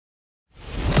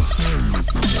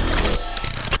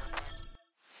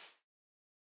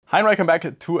Hi and welcome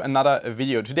back to another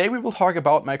video. Today we will talk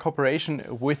about my cooperation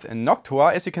with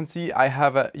Noctua. As you can see, I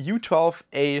have a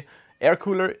U12A air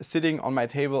cooler sitting on my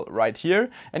table right here.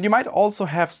 And you might also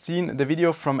have seen the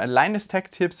video from Linus Tech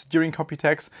Tips during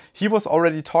Computex. He was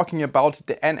already talking about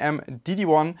the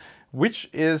NM-DD1, which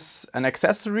is an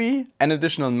accessory, an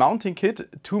additional mounting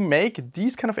kit to make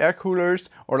these kind of air coolers,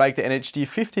 or like the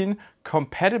NHD15,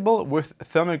 compatible with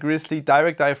Thermal Grizzly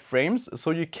direct die frames.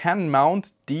 So you can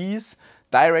mount these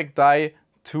direct die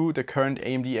to the current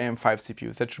AMD AM5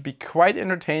 CPUs. That should be quite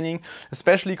entertaining,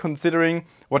 especially considering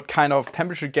what kind of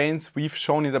temperature gains we've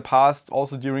shown in the past.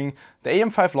 Also during the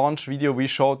AM5 launch video, we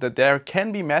showed that there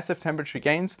can be massive temperature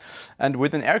gains, and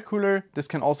with an air cooler, this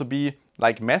can also be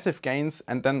like massive gains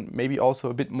and then maybe also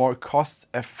a bit more cost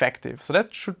effective. So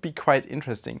that should be quite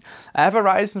interesting. I have a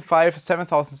Ryzen 5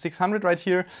 7600 right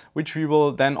here, which we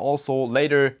will then also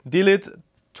later delete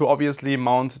to obviously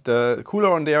mount the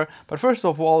cooler on there. But first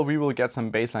of all, we will get some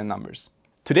baseline numbers.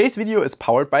 Today's video is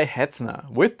powered by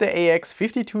Hetzner with the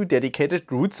AX52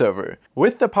 dedicated root server.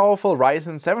 With the powerful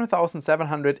Ryzen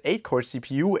 7700 8-core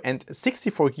CPU and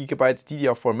 64GB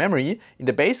DDR4 memory in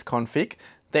the base config,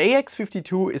 the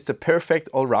AX52 is the perfect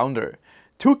all-rounder.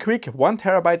 Two quick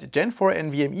 1TB Gen 4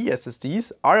 NVMe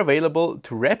SSDs are available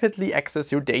to rapidly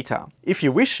access your data. If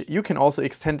you wish, you can also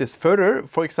extend this further,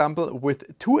 for example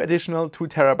with two additional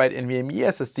 2TB NVMe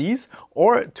SSDs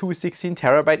or two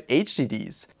 16TB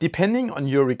HDDs. Depending on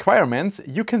your requirements,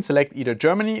 you can select either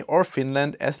Germany or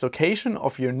Finland as location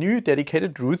of your new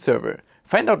dedicated root server.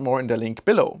 Find out more in the link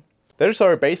below. There's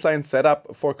our baseline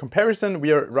setup. For comparison,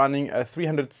 we are running a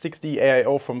 360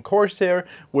 AIO from Corsair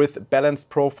with balanced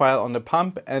profile on the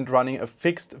pump and running a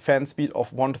fixed fan speed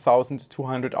of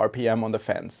 1200 RPM on the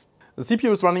fans. The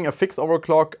CPU is running a fixed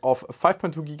overclock of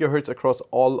 5.2 GHz across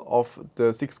all of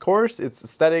the 6 cores. It's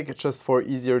static just for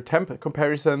easier temp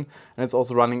comparison, and it's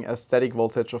also running a static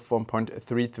voltage of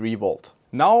 1.33 volt.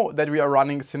 Now that we are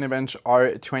running Cinebench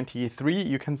R23,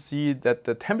 you can see that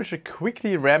the temperature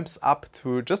quickly ramps up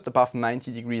to just above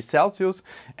 90 degrees Celsius,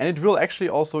 and it will actually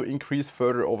also increase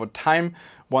further over time.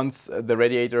 Once the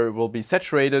radiator will be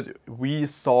saturated, we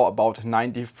saw about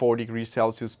 94 degrees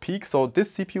Celsius peak. So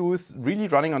this CPU is really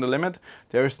running on the limit.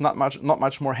 There is not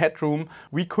much more headroom.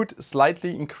 We could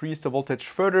slightly increase the voltage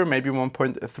further, maybe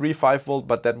 1.35 volt,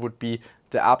 but that would be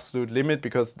the absolute limit,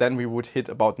 because then we would hit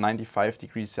about 95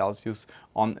 degrees Celsius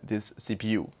on this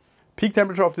CPU. Peak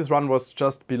temperature of this run was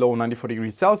just below 94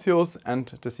 degrees Celsius, and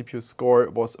the CPU score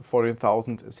was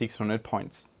 14,600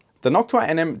 points. The Noctua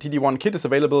NM-DD1 kit is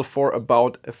available for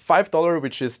about $5,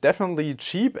 which is definitely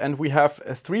cheap, and we have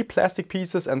 3 plastic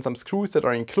pieces and some screws that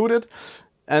are included.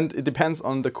 And it depends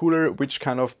on the cooler which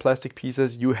kind of plastic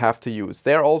pieces you have to use.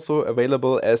 They're also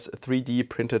available as 3D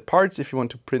printed parts if you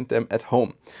want to print them at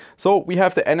home. So we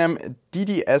have the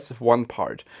NM-DDS1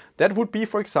 part. That would be,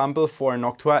 for example, for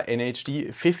Noctua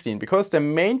NHD15, because the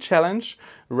main challenge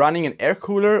running an air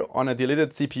cooler on a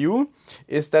delidded CPU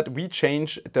is that we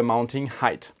change the mounting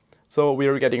height. So we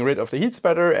are getting rid of the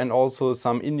Heatspreader and also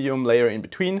some indium layer in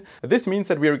between. This means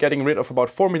that we are getting rid of about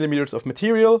 4 mm of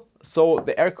material, so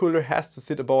the air cooler has to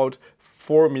sit about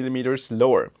 4 mm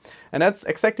lower. And that's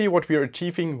exactly what we are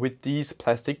achieving with these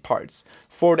plastic parts.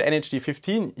 For the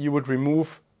NHD15, you would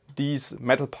remove these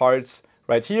metal parts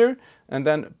right here and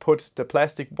then put the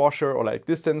plastic washer or like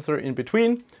distancer in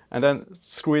between and then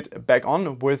screw it back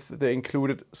on with the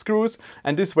included screws,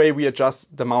 and this way we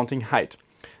adjust the mounting height.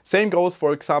 Same goes,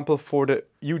 for example, for the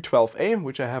U12A,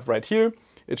 which I have right here.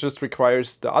 It just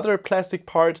requires the other plastic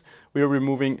part. We are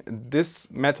removing this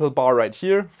metal bar right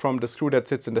here from the screw that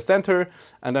sits in the center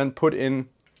and then put in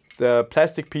the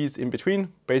plastic piece in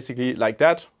between, basically like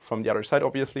that, from the other side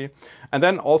obviously. And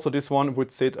then also this one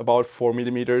would sit about 4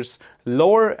 mm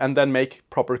lower and then make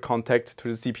proper contact to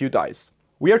the CPU dies.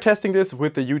 We are testing this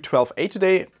with the U12A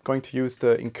today. I'm going to use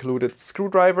the included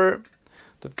screwdriver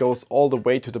that goes all the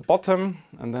way to the bottom,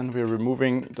 and then we're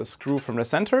removing the screw from the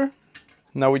center.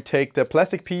 Now we take the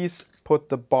plastic piece, put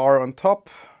the bar on top,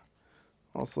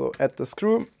 also add the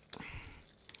screw,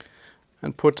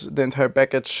 and put the entire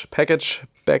package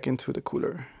back into the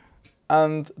cooler.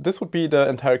 And this would be the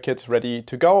entire kit ready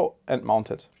to go and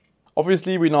mounted.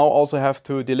 Obviously, we now also have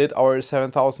to delete our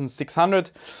 7600,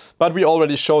 but we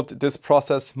already showed this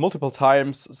process multiple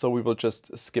times, so we will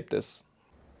just skip this.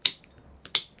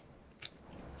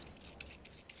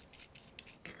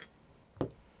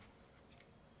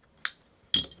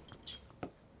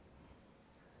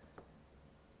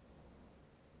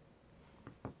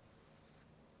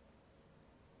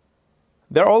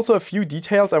 There are also a few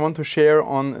details I want to share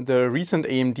on the recent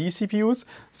AMD CPUs.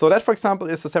 So that, for example,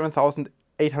 is the 7800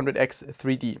 7800X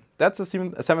 3D. That's a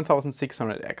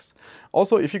 7600X.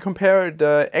 Also, if you compare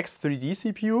the X3D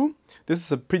CPU, this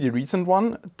is a pretty recent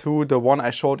one, to the one I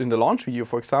showed in the launch video,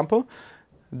 for example.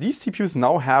 These CPUs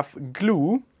now have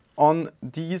glue on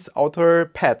these outer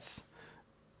pads.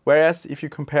 Whereas if you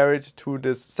compare it to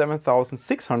this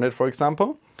 7600, for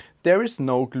example, there is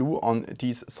no glue on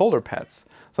these solder pads.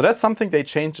 So that's something they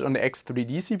changed on the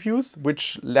X3D CPUs,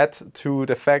 which led to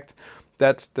the fact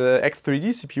that the X3D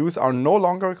CPUs are no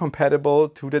longer compatible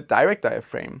to the direct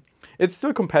diaphragm. It's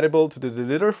still compatible to the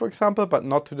delidding, for example, but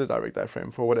not to the direct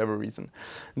diaphragm for whatever reason.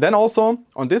 Then also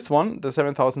on this one, the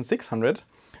 7600,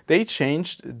 they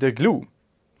changed the glue,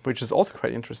 which is also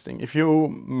quite interesting. If you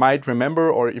might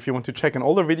remember, or if you want to check an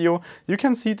older video, you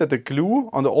can see that the glue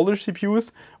on the older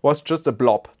CPUs was just a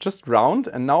blob, just round,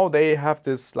 and now they have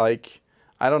this, like,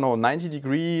 I don't know,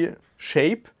 90-degree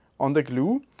shape on the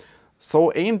glue.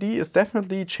 So AMD is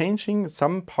definitely changing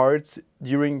some parts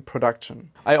during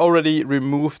production. I already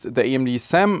removed the AMD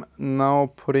SAM,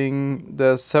 now putting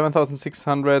the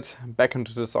 7600 back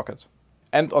into the socket.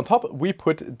 And on top we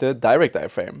put the direct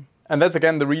diaphragm. And that's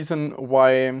again the reason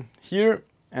why here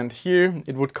and here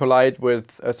it would collide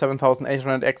with a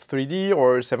 7800X 3D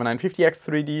or 7950X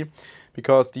 3D,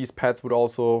 because these pads would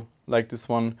also, like this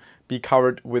one, be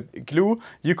covered with glue.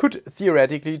 You could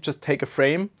theoretically just take a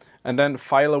frame and then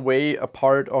file away a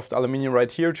part of the aluminum right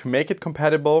here to make it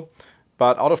compatible,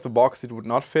 but out of the box it would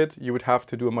not fit. You would have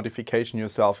to do a modification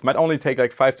yourself. It might only take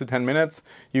like 5 to 10 minutes.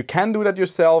 You can do that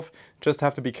yourself, just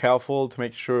have to be careful to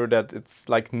make sure that it's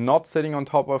like not sitting on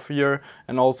top of here,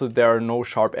 and also there are no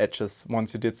sharp edges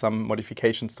once you did some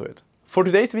modifications to it. For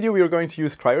today's video we are going to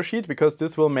use KryoSheet because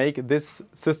this will make this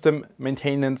system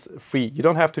maintenance free. You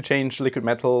don't have to change liquid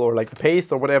metal or like the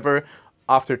paste or whatever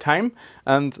after time,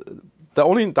 and the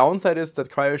only downside is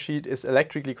that KryoSheet is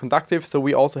electrically conductive, so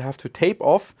we also have to tape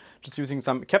off, just using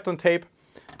some Kapton tape,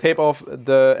 tape off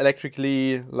the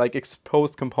electrically like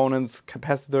exposed components,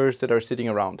 capacitors that are sitting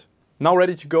around. Now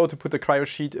ready to go to put the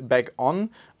KryoSheet back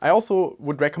on. I also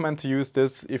would recommend to use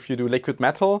this if you do liquid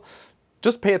metal.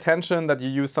 Just pay attention that you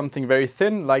use something very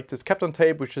thin, like this Kapton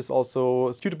tape, which is also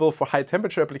suitable for high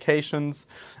temperature applications.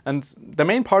 And the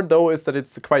main part though is that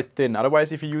it's quite thin.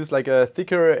 Otherwise, if you use like a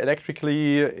thicker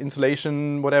electrically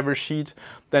insulation, whatever sheet,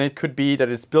 then it could be that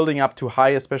it's building up too high,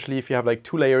 especially if you have like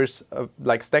 2 layers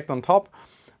like stacked on top.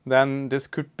 Then this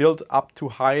could build up too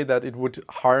high that it would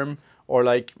harm or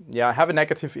like, yeah, have a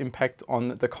negative impact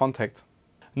on the contact.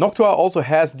 Noctua also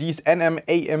has these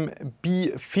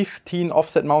NM-AMB15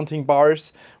 offset mounting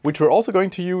bars, which we're also going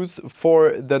to use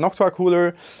for the Noctua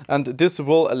Cooler, and this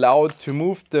will allow to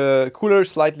move the cooler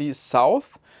slightly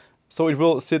south, so it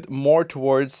will sit more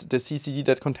towards the CCD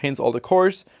that contains all the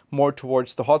cores, more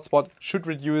towards the hotspot, should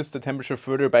reduce the temperature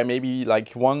further by maybe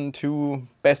like 1, 2,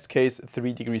 best case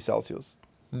 3 degrees Celsius.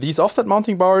 These offset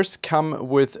mounting bars come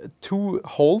with 2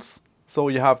 holes. So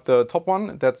you have the top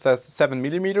one that says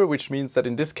 7mm, which means that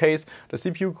in this case, the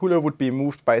CPU cooler would be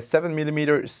moved by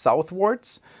 7mm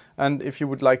southwards. And if you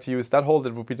would like to use that hole,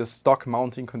 that would be the stock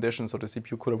mounting condition, so the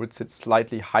CPU cooler would sit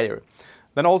slightly higher.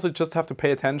 Then also just have to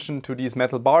pay attention to these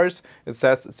metal bars. It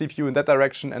says CPU in that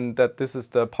direction and that this is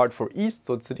the part for east,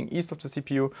 so it's sitting east of the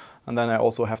CPU. And then I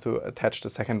also have to attach the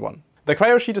second one. The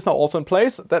KryoSheet is now also in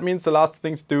place. That means the last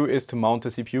thing to do is to mount the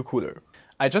CPU cooler.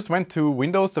 I just went to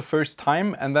Windows the first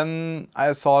time and then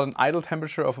I saw an idle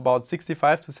temperature of about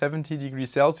 65 to 70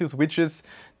 degrees Celsius, which is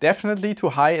definitely too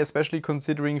high, especially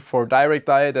considering for direct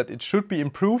die that it should be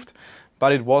improved,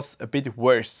 but it was a bit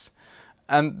worse.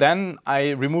 And then I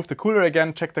removed the cooler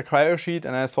again, checked the KryoSheet,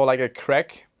 and I saw like a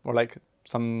crack or like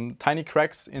some tiny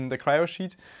cracks in the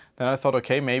KryoSheet. Then I thought,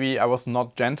 okay, maybe I was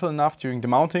not gentle enough during the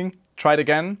mounting. Tried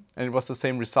again and it was the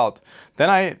same result. Then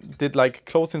I did like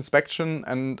close inspection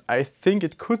and I think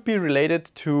it could be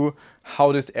related to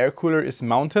how this air cooler is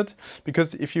mounted,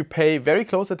 because if you pay very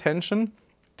close attention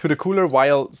to the cooler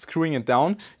while screwing it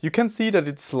down, you can see that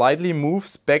it slightly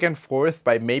moves back and forth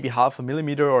by maybe 0.5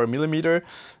 millimeter or a millimeter.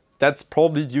 That's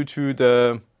probably due to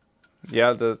the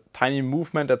tiny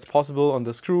movement that's possible on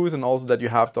the screws, and also that you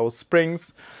have those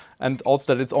springs, and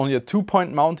also that it's only a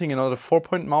 2-point mounting and not a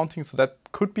 4-point mounting, so that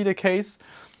could be the case.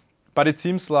 But it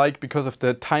seems like because of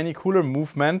the tiny cooler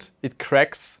movement, it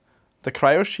cracks the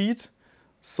KryoSheet.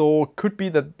 So could be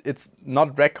that it's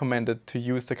not recommended to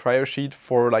use the KryoSheet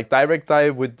for like direct die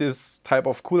with this type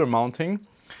of cooler mounting.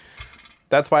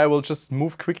 That's why I will just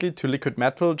move quickly to liquid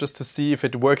metal just to see if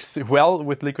it works well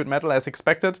with liquid metal as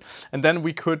expected. And then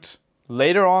we could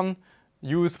later on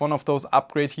use one of those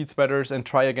upgrade heat spreaders and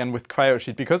try again with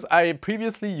KryoSheet, because I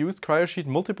previously used KryoSheet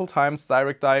multiple times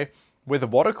direct die with a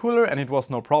water cooler and it was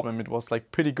no problem. It was like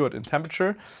pretty good in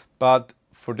temperature, but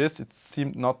for this it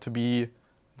seemed not to be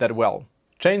that well.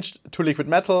 Changed to liquid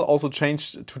metal, also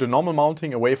changed to the normal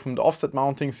mounting away from the offset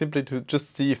mounting, simply to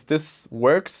just see if this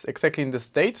works exactly in this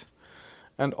state,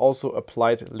 and also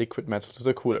applied liquid metal to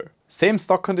the cooler. Same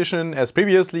stock condition as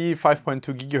previously, 5.2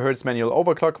 GHz manual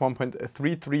overclock,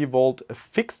 1.33 volt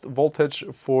fixed voltage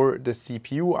for the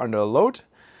CPU under load.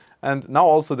 And now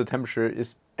also the temperature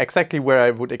is exactly where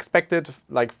I would expect it,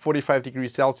 like 45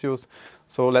 degrees Celsius.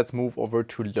 So let's move over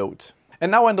to load.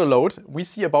 And now under load, we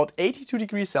see about 82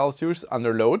 degrees Celsius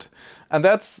under load, and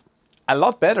that's a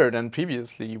lot better than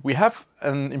previously. We have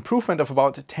an improvement of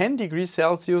about 10 degrees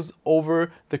Celsius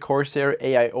over the Corsair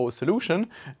AIO solution,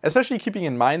 especially keeping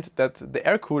in mind that the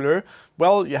air cooler,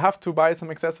 well, you have to buy some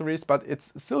accessories, but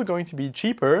it's still going to be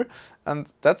cheaper, and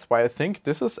that's why I think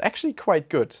this is actually quite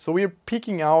good. So we're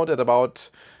peaking out at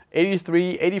about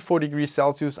 83, 84 degrees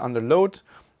Celsius under load.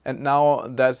 And now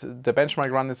that the benchmark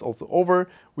run is also over,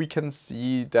 we can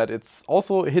see that it's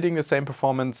also hitting the same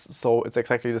performance. So it's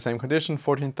exactly the same condition,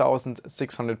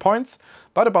 14,600 points,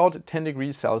 but about 10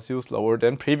 degrees Celsius lower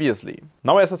than previously.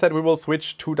 Now, as I said, we will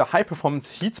switch to the high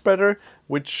performance Heatspreader,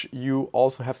 which you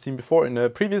also have seen before in a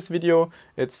previous video.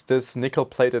 It's this nickel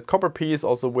plated copper piece,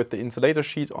 also with the insulator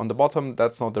sheet on the bottom.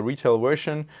 That's not the retail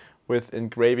version, with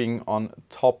engraving on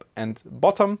top and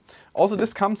bottom. Also,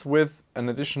 this comes with an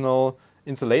additional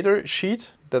insulator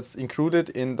sheet that's included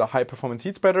in the high performance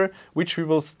Heatspreader, which we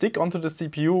will stick onto the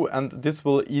CPU, and this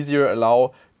will easier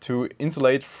allow to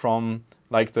insulate from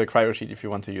like the KryoSheet if you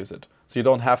want to use it. So you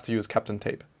don't have to use Kapton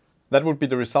tape. That would be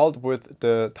the result with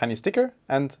the tiny sticker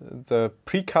and the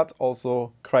pre-cut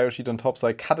also KryoSheet on top. So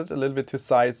I cut it a little bit to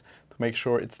size to make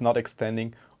sure it's not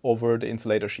extending over the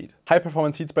insulator sheet. High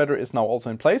performance Heatspreader is now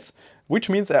also in place, which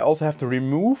means I also have to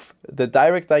remove the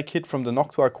direct die kit from the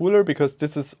Noctua Cooler, because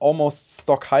this is almost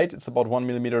stock height. It's about 1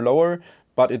 millimeter lower,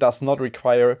 but it does not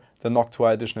require the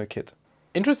Noctua additional kit.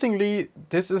 Interestingly,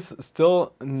 this is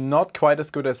still not quite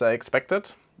as good as I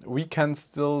expected. We can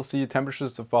still see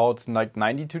temperatures about like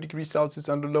 92 degrees Celsius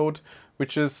under load,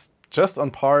 which is just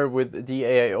on par with the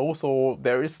AIO, so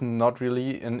there is not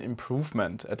really an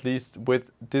improvement, at least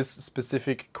with this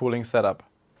specific cooling setup.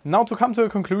 Now, to come to a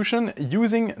conclusion,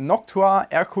 using Noctua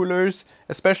air coolers,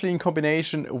 especially in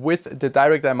combination with the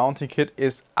direct die mounting kit,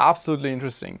 is absolutely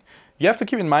interesting. You have to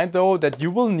keep in mind though that you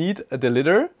will need a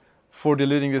delitter for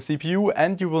delidding the CPU,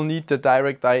 and you will need the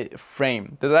direct die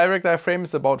frame. The direct die frame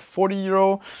is about 40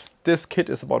 euro, this kit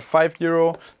is about 5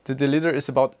 euro, the delitter is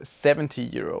about 70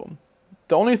 euro.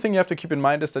 The only thing you have to keep in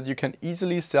mind is that you can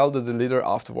easily sell the delitter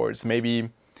afterwards, maybe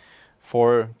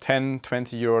for 10,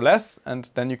 20 euro less, and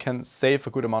then you can save a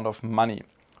good amount of money.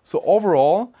 So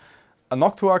overall, a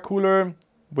Noctua cooler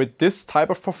with this type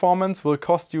of performance will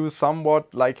cost you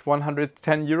somewhat like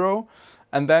 110 euro,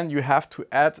 and then you have to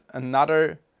add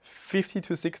another 50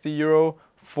 to 60 euro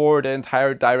for the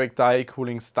entire direct die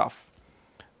cooling stuff.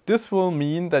 This will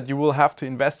mean that you will have to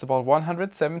invest about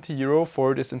 170 euro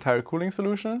for this entire cooling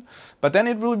solution, but then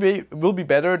it will be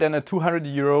better than a 200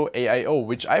 euro AIO,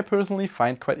 which I personally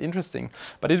find quite interesting.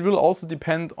 But it will also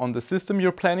depend on the system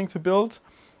you're planning to build,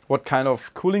 what kind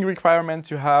of cooling requirements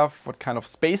you have, what kind of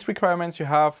space requirements you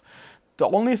have. The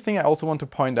only thing I also want to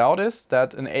point out is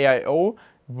that an AIO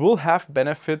will have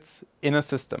benefits in a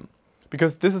system,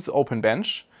 because this is open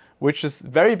bench, which is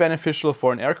very beneficial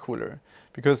for an air cooler,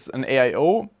 because an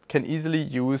AIO can easily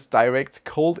use direct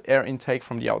cold air intake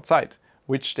from the outside,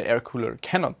 which the air cooler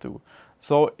cannot do.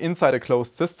 So inside a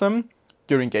closed system,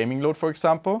 during gaming load for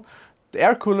example, the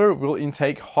air cooler will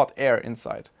intake hot air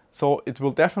inside. So it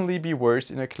will definitely be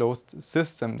worse in a closed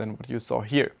system than what you saw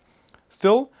here.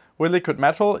 Still, with liquid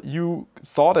metal, you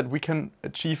saw that we can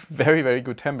achieve very, very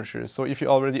good temperatures. So if you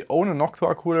already own a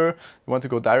Noctua cooler, you want to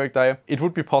go direct die, it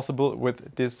would be possible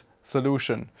with this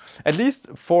solution. At least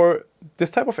for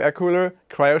this type of air cooler,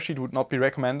 KryoSheet would not be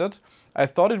recommended. I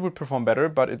thought it would perform better,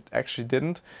 but it actually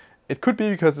didn't. It could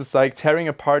be because it's like tearing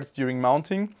apart during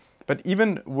mounting, but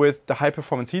even with the high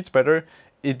performance Heatspreader,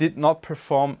 it did not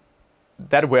perform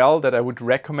that well that I would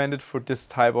recommend it for this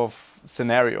type of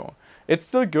scenario. It's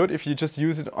still good if you just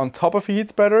use it on top of a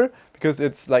Heatspreader, because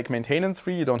it's like maintenance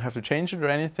free, you don't have to change it or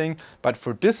anything. But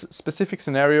for this specific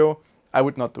scenario, I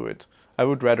would not do it. I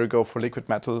would rather go for liquid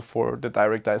metal for the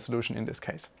direct die solution in this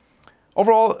case.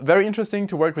 Overall, very interesting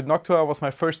to work with Noctua. It was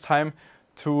my first time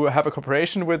to have a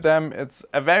cooperation with them. It's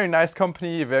a very nice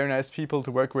company, very nice people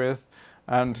to work with.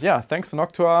 And yeah, thanks to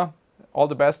Noctua. All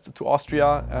the best to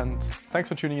Austria, and thanks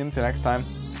for tuning in. Till next time.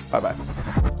 Bye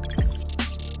bye.